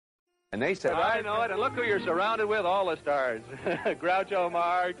And they said, I know it, and look who you're surrounded with, all the stars. Groucho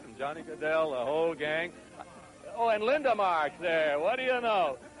Marx and Johnny Goodell, the whole gang. Oh, and Linda Marx there. What do you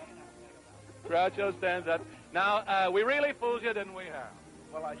know? Groucho stands up. Now, we really fooled you, didn't we, Harold?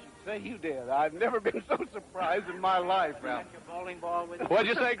 Well, I should say you did. I've never been so surprised in my life, Ralph. Your bowling ball with you? What'd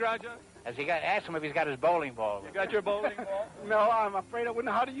you say, Groucho? Ask him if he's got his bowling ball. You got your bowling ball? No, I'm afraid I wouldn't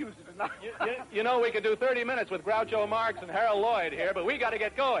know how to use it. You know, we could do 30 minutes with Groucho Marx and Harold Lloyd here, but we got to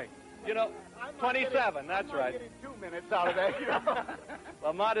get going. You know, 27, that's right. I'm getting 2 minutes out of that, you know.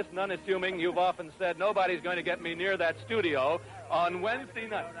 Well, modest and unassuming, you've often said nobody's going to get me near that studio on Wednesday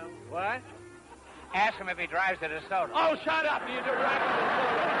night. What? Ask him if he drives to DeSoto. Oh, shut up! You drive to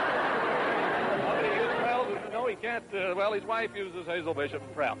DeSoto. Well, no, he can't. Well, his wife uses Hazel Bishop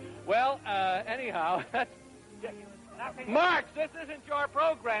and Prell. Well, anyhow, Marx, this isn't your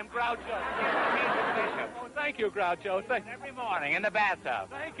program, Groucho. Oh, thank you, Groucho. Every morning in the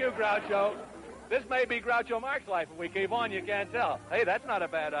bathtub. Thank you, Groucho. This may be Groucho Marx's life. If we keep on, you can't tell. Hey, that's not a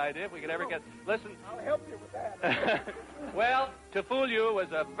bad idea if we could ever get... Listen. I'll help you with that. Well, to fool you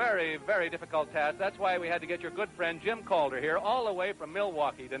was a very, very difficult task. That's why we had to get your good friend Jim Calder here all the way from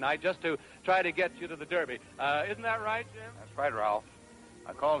Milwaukee tonight just to try to get you to the Derby. Isn't that right, Jim? That's right, Ralph.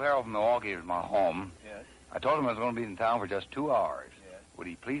 I called Harold from Milwaukee. It was my home. Yes. I told him I was going to be in town for just 2 hours. Yes. Would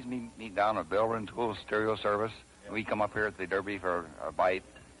he please meet me down at Bill Rentoul's stereo service? Yes. We come up here at the Derby for a bite,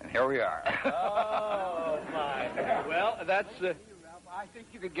 and here we are. Oh, my. Well, that's... I think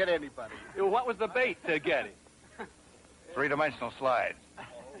you could get anybody. What was the bait to get him? 3-dimensional slide.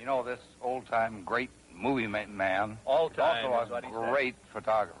 You know, this old-time great movie man All-time, also a great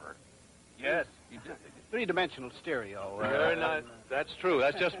photographer. Yes. 3-dimensional stereo. Very nice. That's true.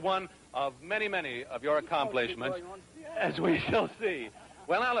 That's just one of many, many of your accomplishments, as we shall see.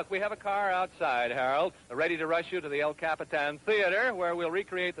 Well, now, look, we have a car outside, Harold, ready to rush you to the El Capitan Theater, where we'll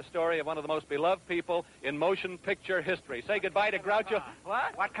recreate the story of one of the most beloved people in motion picture history. Say goodbye to Groucho.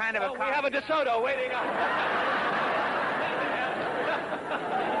 What? What kind of a car? We have a DeSoto waiting up.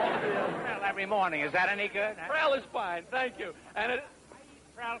 Well, every morning. Is that any good? Prell is fine, thank you. And it...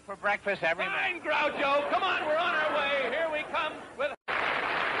 Prell for breakfast every morning. Fine, Groucho. Come on, we're on our way. Here we come with...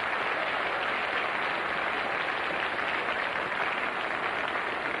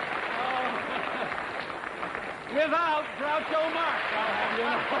 Without Groucho Marx, I'll have you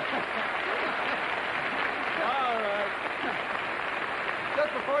know. All right.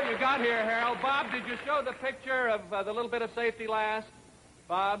 Just before you got here, Harold, Bob, did you show the picture of the little bit of safety last?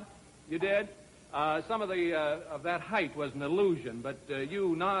 Bob, you did? Some of that height was an illusion, but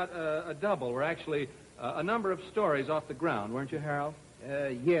you, not a double, were actually a number of stories off the ground, weren't you, Harold?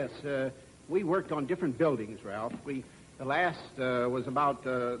 Yes. We worked on different buildings, Ralph. The last was about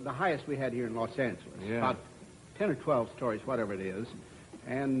the highest we had here in Los Angeles. Yeah. About 10 or 12 stories, whatever it is.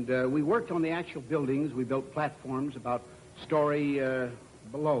 And we worked on the actual buildings. We built platforms about a story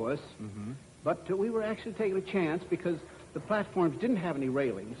below us. Mm-hmm. But we were actually taking a chance because the platforms didn't have any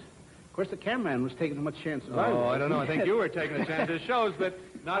railings. Of course, the cameraman was taking as much chance as I was. Oh, I don't know. I think you were taking a chance. It shows that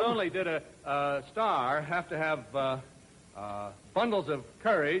not only did a star have to have bundles of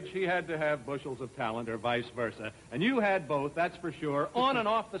courage, he had to have bushels of talent, or vice versa. And you had both, that's for sure, on and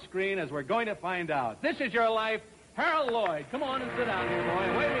off the screen, as we're going to find out. This is your life. Harold Lloyd. Come on and sit down here, boy.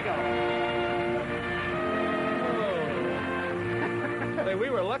 Away we go. Oh. Say, we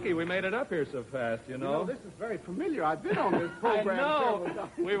were lucky we made it up here so fast, you know. This is very familiar. I've been on this program several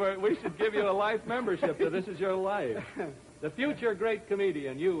times. We should give you a life membership to This Is Your Life. The future great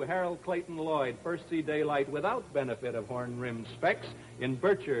comedian, you, Harold Clayton Lloyd, first see daylight without benefit of horn-rimmed specs in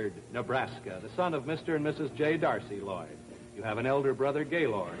Burchard, Nebraska, the son of Mr. and Mrs. J. Darcy Lloyd. You have an elder brother,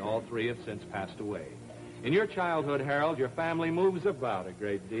 Gaylord. All three have since passed away. In your childhood, Harold, your family moves about a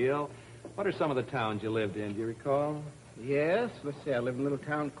great deal. What are some of the towns you lived in, do you recall? Yes. Let's see. I lived in a little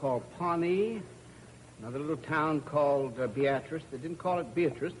town called Pawnee. Another little town called Beatrice. They didn't call it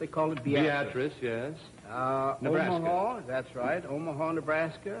Beatrice. They called it Beatrice. Beatrice, yes. Nebraska. Omaha, that's right. Omaha,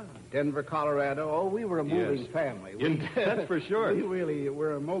 Nebraska. Denver, Colorado. Oh, we were a moving family. That's for sure. We really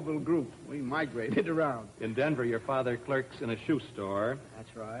were a mobile group. We migrated around. In Denver, your father clerks in a shoe store.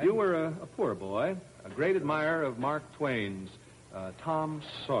 That's right. You were a poor boy, a great admirer of Mark Twain's Tom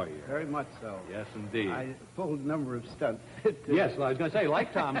Sawyer. Very much so. Yes, indeed. I pulled a number of stunts. Yes, well, I was going to say,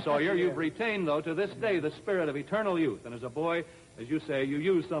 like Tom Sawyer, you've retained, though, to this day, the spirit of eternal youth. And as a boy, as you say, you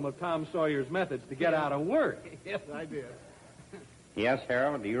used some of Tom Sawyer's methods to get out of work. Yes, I did. Yes,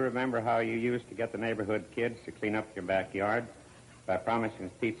 Harold, do you remember how you used to get the neighborhood kids to clean up your backyard by promising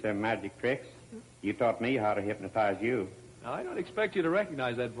to teach them magic tricks? You taught me how to hypnotize you. Now, I don't expect you to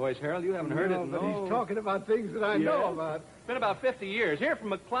recognize that voice, Harold. You haven't heard it in but he's talking about things that I know about. It's been about 50 years. Here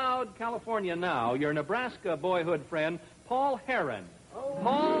from McLeod, California now, your Nebraska boyhood friend, Paul Heron. Oh.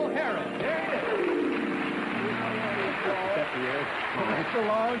 Paul Heron. There he is. 50 years. That's a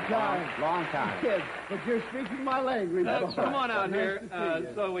long time. Long time. Yes, but you're speaking my language. Come on out here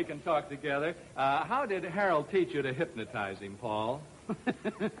so we can talk together. How did Harold teach you to hypnotize him, Paul?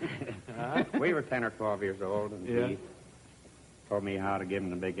 We were 10 or 12 years old, and he told me how to give him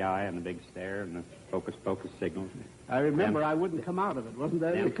the big eye and the big stare and the focus signals. I remember I wouldn't come out of it, wasn't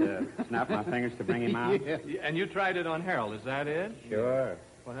that it? And snap my fingers to bring him out. Yeah. And you tried it on Harold, is that it? Sure.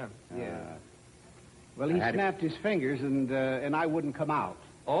 What happened? Yeah. Well, he snapped his fingers, and I wouldn't come out.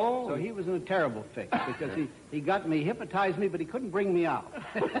 Oh. So he was in a terrible fix because he got me, hypnotized me, but he couldn't bring me out.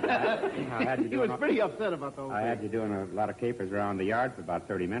 He was pretty upset about the whole thing. I had you doing a lot of capers around the yard for about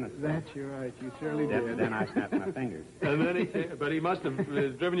 30 minutes. That's right. You certainly did. Then I snapped my fingers. And then but he must have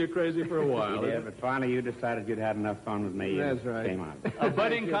driven you crazy for a while. Yeah, but finally you decided you'd had enough fun with me. That's right. Came on. A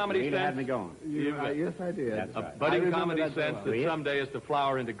budding comedy You sense. had me going. Yes, I did. That's right. A budding comedy that sense well. that someday is to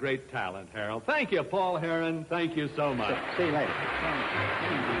flower into great talent, Harold. Thank you, Paul Heron. Thank you so much. See you later.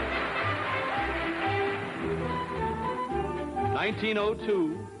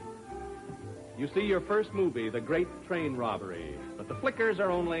 1902, you see your first movie, The Great Train Robbery. But the flickers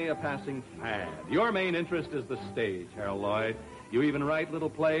are only a passing fad. Your main interest is the stage, Harold Lloyd. You even write little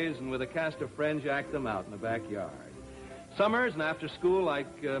plays, and with a cast of friends, you act them out in the backyard. Summers and after school,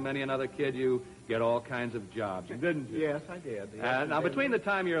 like many another kid, you get all kinds of jobs, didn't you? Yes, I did. Now, between the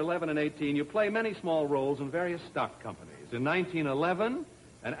time you're 11 and 18, you play many small roles in various stock companies. In 1911...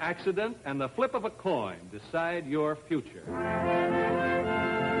 an accident and the flip of a coin decide your future.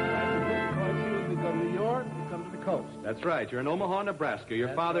 You go to New York, you come to the coast. That's right. You're in Omaha, Nebraska.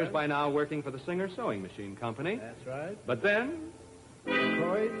 Your father's by now working for the Singer Sewing Machine Company. That's right. But then...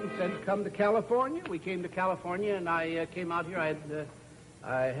 Lloyd said to come to California. We came to California, and I came out here.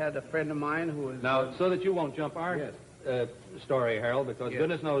 I had a friend of mine who was... Now, so that you won't jump our story, Harold, because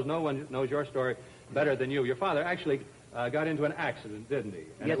goodness knows no one knows your story better than you. Your father actually... got into an accident, didn't he?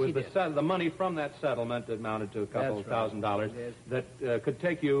 And yes, it was he did. The money from that settlement that amounted to a couple of $1,000 that could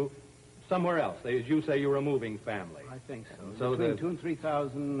take you somewhere else. As you say, you were a moving family. I think so. So between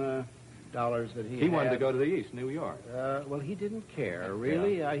 $2,000 and $3,000 that he wanted to go to the East, New York. Well, he didn't care,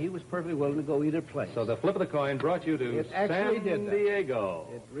 really. He was perfectly willing to go either place. So the flip of the coin brought you to San Diego.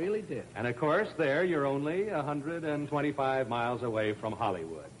 It really did. And, of course, there you're only 125 miles away from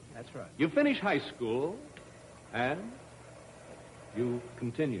Hollywood. That's right. You finish high school, and you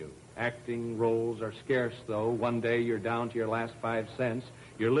continue. Acting roles are scarce, though. One day you're down to your last 5 cents.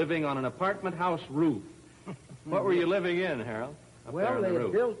 You're living on an apartment house roof. What were you living in, Harold? Well, they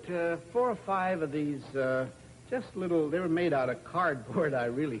had built 4 or 5 of these just little... They were made out of cardboard, I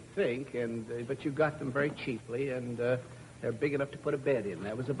really think, but you got them very cheaply, and they're big enough to put a bed in.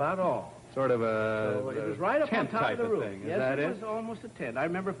 That was about all. Sort of it was right up on top of the roof. Thing. Yes, that it was almost a tent. I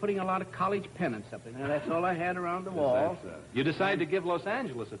remember putting a lot of college pennants up in there. That's all I had around the wall. You decided to give Los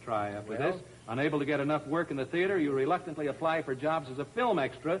Angeles a try after this. Unable to get enough work in the theater, you reluctantly apply for jobs as a film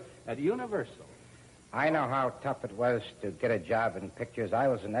extra at Universal. I know how tough it was to get a job in pictures. I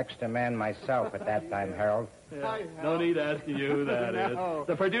was an extra man myself at that time, Harold. No need asking you who that is.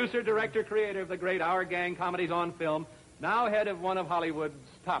 The producer, director, creator of the great Our Gang comedies on film, now head of one of Hollywood's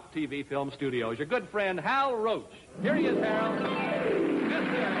top TV film studios, your good friend Hal Roach. Here he is, Harold. Good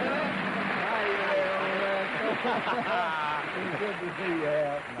to see you,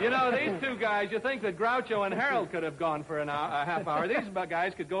 Hal. You know, these two guys, you think that Groucho and Harold could have gone for a half hour. These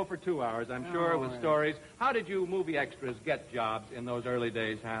guys could go for 2 hours, I'm sure, with stories. How did you movie extras get jobs in those early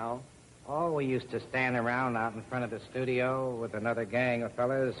days, Hal? Oh, we used to stand around out in front of the studio with another gang of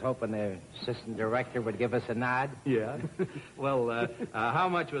fellas, hoping the assistant director would give us a nod. Yeah? Well, how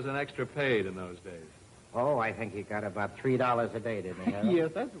much was an extra paid in those days? Oh, I think he got about $3 a day, didn't he, Harold?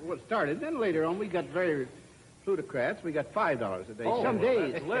 Yes, that's what started. Then later on, we got very plutocrats. We got $5 a day. Some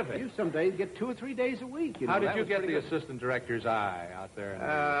days. That's living. You some days get 2 or 3 days a week. How did you get the assistant director's eye out there in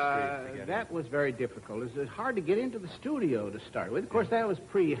the street? That was very difficult. It was hard to get into the studio to start with. Of course, that was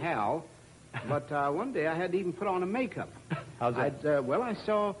pre-Hal. But one day I had to even put on a makeup. How's that? I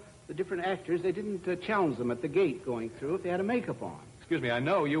saw the different actors. They didn't challenge them at the gate going through if they had a makeup on. Excuse me, I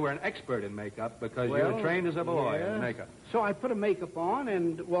know you were an expert in makeup because you were trained as a boy in makeup. So I put a makeup on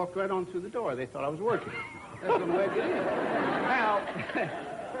and walked right on through the door. They thought I was working. That's the way I get in. Now,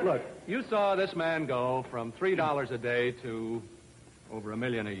 look, you saw this man go from $3 a day to over $1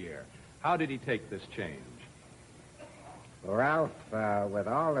 million a year. How did he take this change? Ralph, with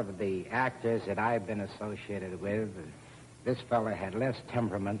all of the actors that I've been associated with, This fella had less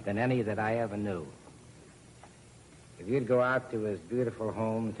temperament than any that I ever knew. If you'd go out to his beautiful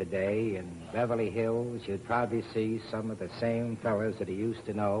home today in Beverly Hills, you'd probably see some of the same fellas that he used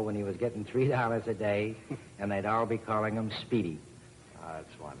to know when he was getting $3 a day, and they'd all be calling him Speedy. Oh,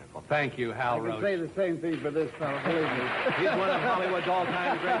 that's wonderful. Thank you, Hal Roach. I can say the same thing for this fellow, believe me. He's one of Hollywood's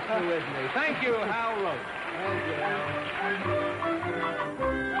all-time greats, too, isn't he? Thank you, Hal Roach. Thank you, Hal.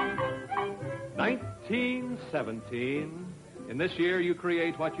 1917. In this year, you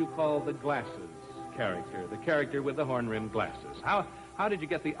create what you call the glasses character, the character with the horn-rimmed glasses. How did you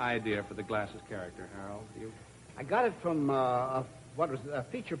get the idea for the glasses character, Harold? I got it from a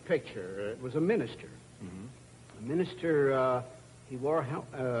feature picture. It was a minister. Mm-hmm. A minister, he wore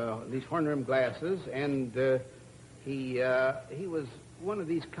these horn-rimmed glasses, and he was one of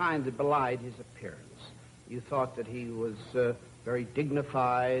these kind that belied his appearance. You thought that he was very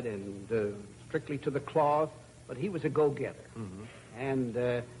dignified and strictly to the cloth, but he was a go-getter. Mm-hmm. And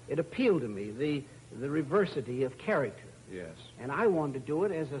it appealed to me, the reversity of character. Yes. And I wanted to do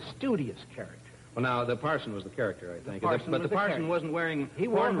it as a studious character. Well, now, the parson was the character, I think. But the parson wasn't wearing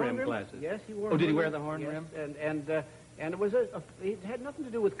horn-rimmed glasses. Yes, he wore. Oh, did he wear the horn rim? Yes, and it was it had nothing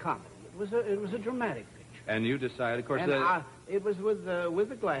to do with comedy. It was a dramatic picture. And you decided, of course, and it was with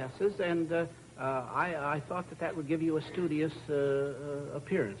the glasses, and I thought that would give you a studious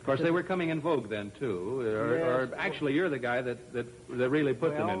appearance. Of course, they were coming in vogue then, too. Or actually, you're the guy that really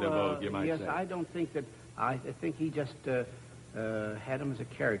put them into vogue, you might say. Yes, I don't think that. I think he just had him as a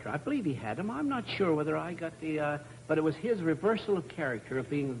character. I believe he had him. I'm not sure whether I got the... but it was his reversal of character of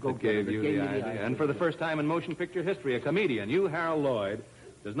being a go-getter that gave you the idea. And for the first time in motion picture history, a comedian, you, Harold Lloyd,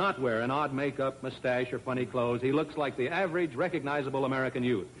 does not wear an odd makeup, mustache, or funny clothes. He looks like the average, recognizable American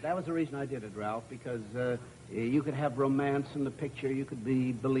youth. That was the reason I did it, Ralph, because you could have romance in the picture. You could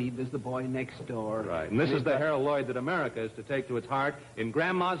be believed as the boy next door. Right. And this is the Harold Lloyd that America is to take to its heart in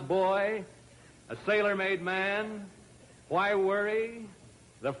Grandma's Boy, A Sailor-Made Man, Why Worry,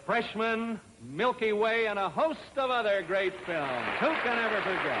 The Freshman, Milky Way, and a host of other great films. Who can ever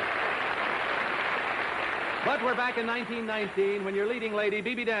forget? But we're back in 1919 when your leading lady,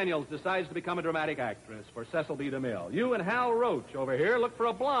 Bebe Daniels, decides to become a dramatic actress for Cecil B. DeMille. You and Hal Roach over here look for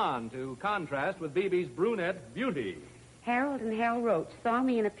a blonde to contrast with Bebe's brunette beauty. Harold and Hal Roach saw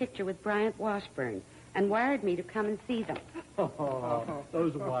me in a picture with Bryant Washburn and wired me to come and see them. Oh,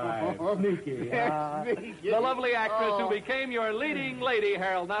 those wives. Sneaky. Sneaky. The lovely actress who became your leading lady,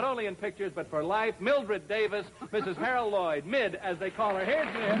 Harold, not only in pictures but for life, Mildred Davis, Mrs. Harold Lloyd, Mid, as they call her.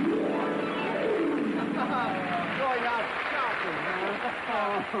 Here's Mid. Going out shopping, huh?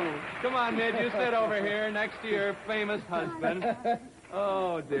 Come on, Mid, you sit over here next to your famous husband.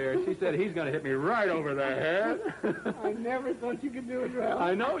 Oh, dear. She said he's going to hit me right over the head. I never thought you could do it, Ralph.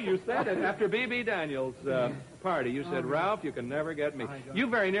 I know, you said it. After B.B. Daniels' party, you said, Ralph, you can never get me. You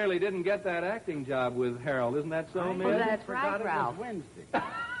very nearly didn't get that acting job with Harold. Isn't that so, Mid? Well, that's right, Ralph. Wednesday.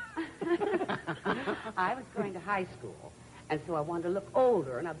 I was going to high school, and so I wanted to look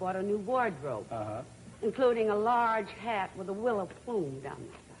older, and I bought a new wardrobe, including a large hat with a willow plume down the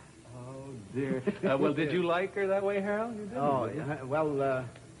side. Oh, dear. Well, did you like her that way, Harold? You did. Oh, yeah. Well,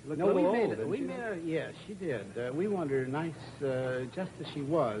 no, we made it. We made her, yes, she did. We wanted her nice, just as she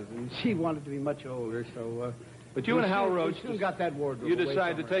was, and she wanted to be much older, so... But you and Hal Roach... soon got that wardrobe. You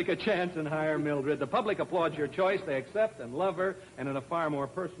decide to take a chance and hire Mildred. The public applauds your choice. They accept and love her, and in a far more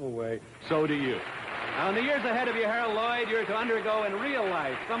personal way, so do you. Now, in the years ahead of you, Harold Lloyd, you're to undergo in real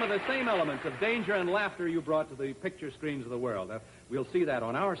life some of the same elements of danger and laughter you brought to the picture screens of the world. We'll see that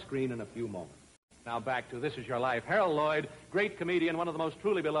on our screen in a few moments. Now back to This Is Your Life. Harold Lloyd, great comedian, one of the most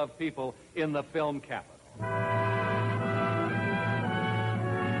truly beloved people in the film capital.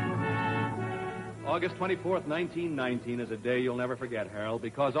 August 24th, 1919 is a day you'll never forget, Harold,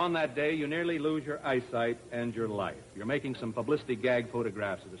 because on that day you nearly lose your eyesight and your life. You're making some publicity gag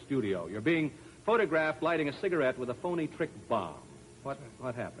photographs at the studio. You're being photographed lighting a cigarette with a phony trick bomb. What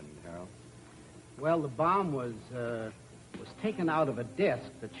happened, Harold? Well, the bomb was taken out of a desk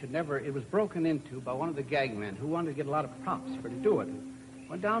that should never... It was broken into by one of the gag men who wanted to get a lot of props to do it.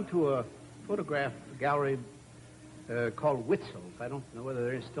 Went down to a photograph gallery called Witzel's. I don't know whether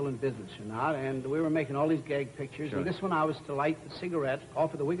they're still in business or not. And we were making all these gag pictures. Sure. And this one I was to light the cigarette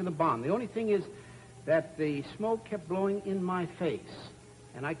off of the wick of the bomb. The only thing is that the smoke kept blowing in my face.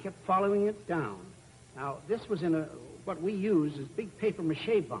 And I kept following it down. Now, this was in what we use is big paper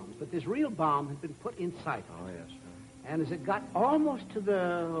mache bombs. But this real bomb had been put inside it. Oh, yes. And as it got almost to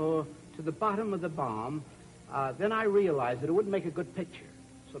the bottom of the bomb, then I realized that it wouldn't make a good picture.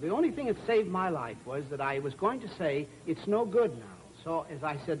 So the only thing that saved my life was that I was going to say, it's no good now. So as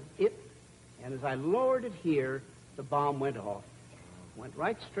I said, it, and as I lowered it here, the bomb went off. Went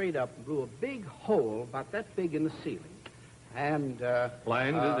right straight up and blew a big hole about that big in the ceiling. And,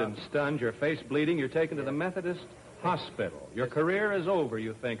 Blinded and stunned, your face bleeding, you're taken to the Methodist hospital. Your career is over,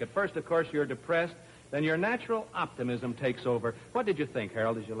 you think. At first, of course, you're depressed. Then your natural optimism takes over. What did you think,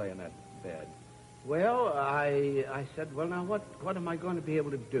 Harold, as you lay in that bed? well, I said, well, now, what am I going to be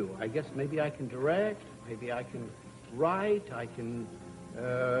able to do? I guess maybe I can direct, maybe I can write, I can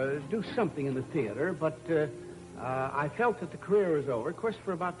do something in the theater, but I felt that the career was over. Of course,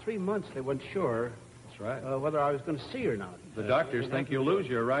 for about 3 months, they weren't sure That's right. whether I was going to see or not. The doctors think you'll lose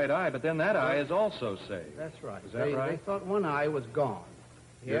your right eye, but then that eye is also saved. That's right. Is that right? They thought one eye was gone.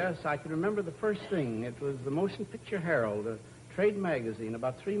 Yeah. Yes, I can remember the first thing. It was the Motion Picture Herald, a trade magazine,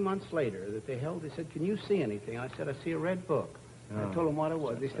 about 3 months later, that they held. They said, can you see anything? I said, I see a red book. Oh. I told them what it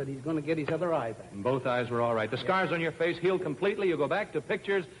was. They said he's going to get his other eye back. And both eyes were all right. The scars on your face healed completely. You go back to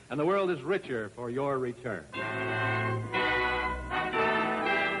pictures, and the world is richer for your return.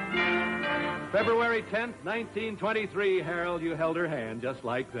 February 10th, 1923, Harold, you held her hand just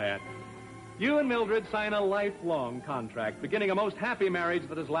like that. You and Mildred sign a lifelong contract, beginning a most happy marriage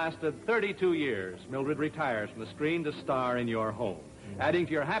that has lasted 32 years. Mildred retires from the screen to star in your home. Adding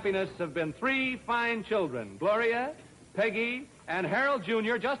to your happiness have been 3 fine children, Gloria, Peggy, and Harold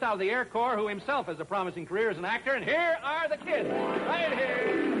Jr., just out of the Air Corps, who himself has a promising career as an actor. And here are the kids, right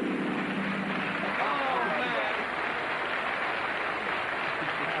here. Oh, man.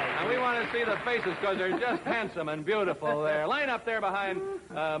 Now, we want to see the faces because they're just handsome and beautiful there. Line up there behind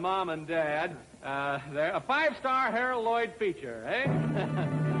Mom and Dad. They're a 5-star Harold Lloyd feature, eh?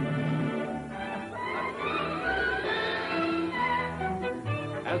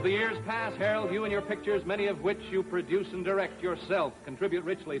 As the years pass, Harold, you and your pictures, many of which you produce and direct yourself, contribute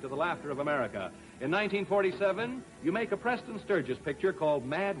richly to the laughter of America. In 1947, you make a Preston Sturgis picture called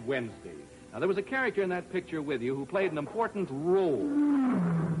Mad Wednesday. Now, there was a character in that picture with you who played an important role.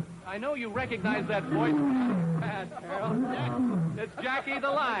 I know you recognize that voice. Bad, Harold. It's Jackie the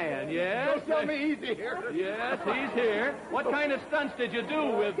Lion, yes? Don't tell me he's here. Yes, he's here. What kind of stunts did you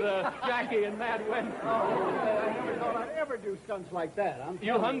do with Jackie and Mad Wednesday? Oh, I never thought I'd ever do stunts like that.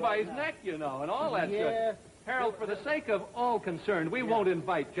 You hung by his neck, you know, and all that Yeah. stuff. Harold, for the sake of all concerned, we won't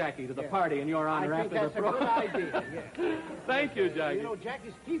invite Jackie to the party in your honor I think after that's the a good idea, yeah. Thank you, Jackie. You know,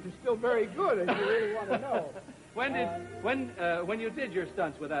 Jackie's teeth are still very good, if you really want to know. When you did your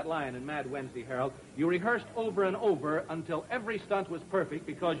stunts with that lion in Mad Wednesday, Harold, you rehearsed over and over until every stunt was perfect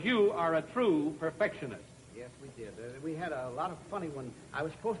because you are a true perfectionist. Yes, we did. We had a lot of funny ones. I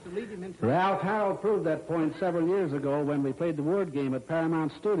was supposed to lead him into... Ralph Harold proved that point several years ago when we played the word game at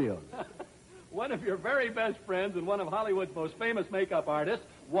Paramount Studios. One of your very best friends and one of Hollywood's most famous makeup artists,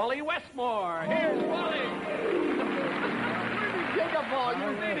 Wally Westmore. Here's Wally. Take up all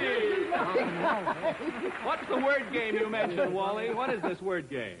you What's the word game you mentioned, Wally? What is this word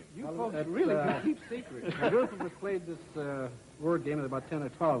game? You folks really can keep secrets. A group of us played this word game, about 10 or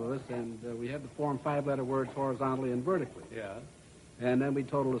 12 of us, and we had to form 5-letter words horizontally and vertically. Yeah. And then we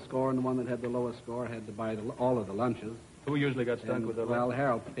totaled a score, and the one that had the lowest score had to buy all of the lunches. Who usually got stuck with the... Well,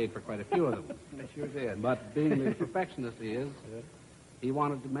 Harold paid for quite a few of them. I sure did. But being the perfectionist he is, he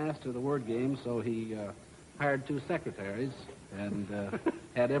wanted to master the word game, so he hired 2 secretaries and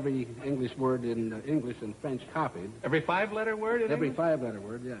had every English word in English and French copied. Every 5-letter word in Every English? 5-letter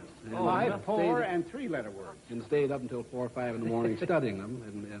word, yes. And 5, 4, and 3-letter words. and stayed up until 4 or 5 in the morning studying them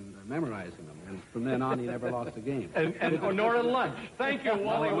and memorizing them. And from then on, he never lost a game. And nor at lunch. Thank you,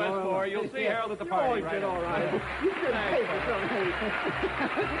 Wally Westmore. You'll see Harold at the party. You always did all right. You couldn't pay for something.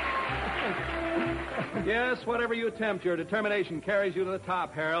 Yes, whatever you attempt, your determination carries you to the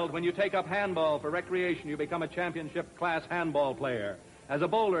top, Harold. When you take up handball for recreation, you become a championship-class handball player. As a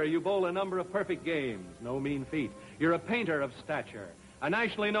bowler, you bowl a number of perfect games. No mean feat. You're a painter of stature, a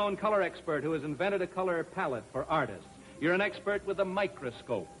nationally known color expert who has invented a color palette for artists. You're an expert with a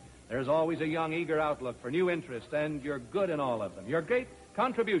microscope. There's always a young, eager outlook for new interests, and you're good in all of them. Your great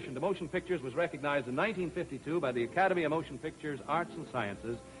contribution to motion pictures was recognized in 1952 by the Academy of Motion Pictures Arts and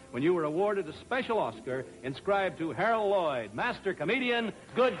Sciences when you were awarded a special Oscar inscribed to Harold Lloyd, master comedian,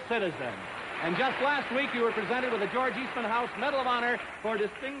 good citizen. And just last week, you were presented with the George Eastman House Medal of Honor for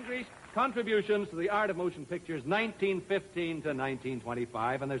distinguished contributions to the art of motion pictures 1915 to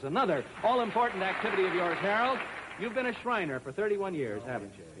 1925. And there's another all-important activity of yours, Harold. You've been a Shriner for 31 years,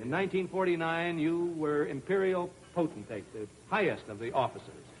 haven't you? In 1949, you were Imperial Potentate, the highest of the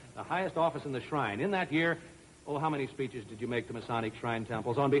officers, the highest office in the Shrine. In that year, how many speeches did you make to Masonic Shrine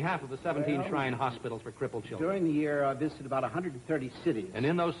temples on behalf of the 17 Shrine hospitals for crippled children? During the year, I visited about 130 cities. And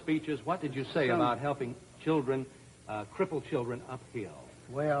in those speeches, what did you say about helping children, crippled children, uphill?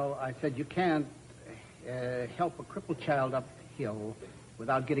 Well, I said you can't help a crippled child uphill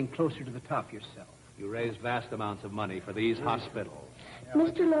without getting closer to the top yourself. You raise vast amounts of money for these hospitals.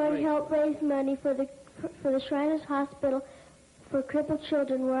 Mr. Lloyd helped raise money for the Shriners Hospital for crippled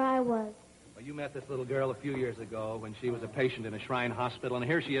children where I was. Well, you met this little girl a few years ago when she was a patient in a Shrine Hospital, and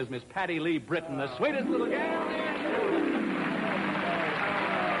here she is, Miss Patty Lee Britton, the sweetest little girl. Well,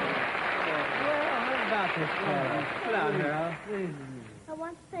 what about this fellow? Sit down, Harold. I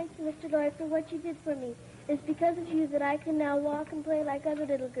want to thank you, Mr. Lloyd, for what you did for me. It's because of you that I can now walk and play like other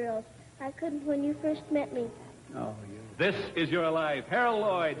little girls. I couldn't when you first met me. Oh, This is your life. Harold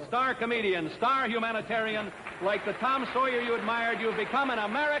Lloyd, star comedian, star humanitarian. Like the Tom Sawyer you admired, you've become an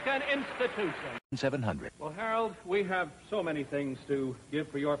American institution. 700. Well, Harold, we have so many things to give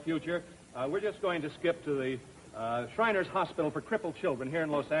for your future. We're just going to skip to the Shriners Hospital for Crippled Children here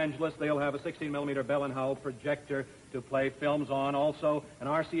in Los Angeles. They'll have a 16-millimeter Bell & Howell projector to play films on. Also, an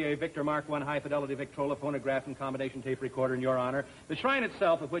RCA Victor Mark I high-fidelity Victrola phonograph and combination tape recorder in your honor. The shrine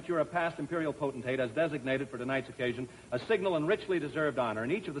itself, of which you're a past imperial potentate, has designated for tonight's occasion a signal and richly deserved honor.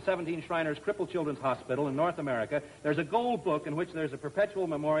 In each of the 17 Shriners Crippled Children's Hospital in North America, there's a gold book in which there's a perpetual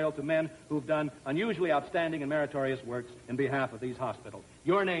memorial to men who've done unusually outstanding and meritorious works in behalf of these hospitals.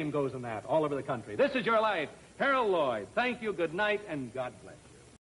 Your name goes in that all over the country. This is your life. Harold Lloyd. Thank you, good night, and God bless.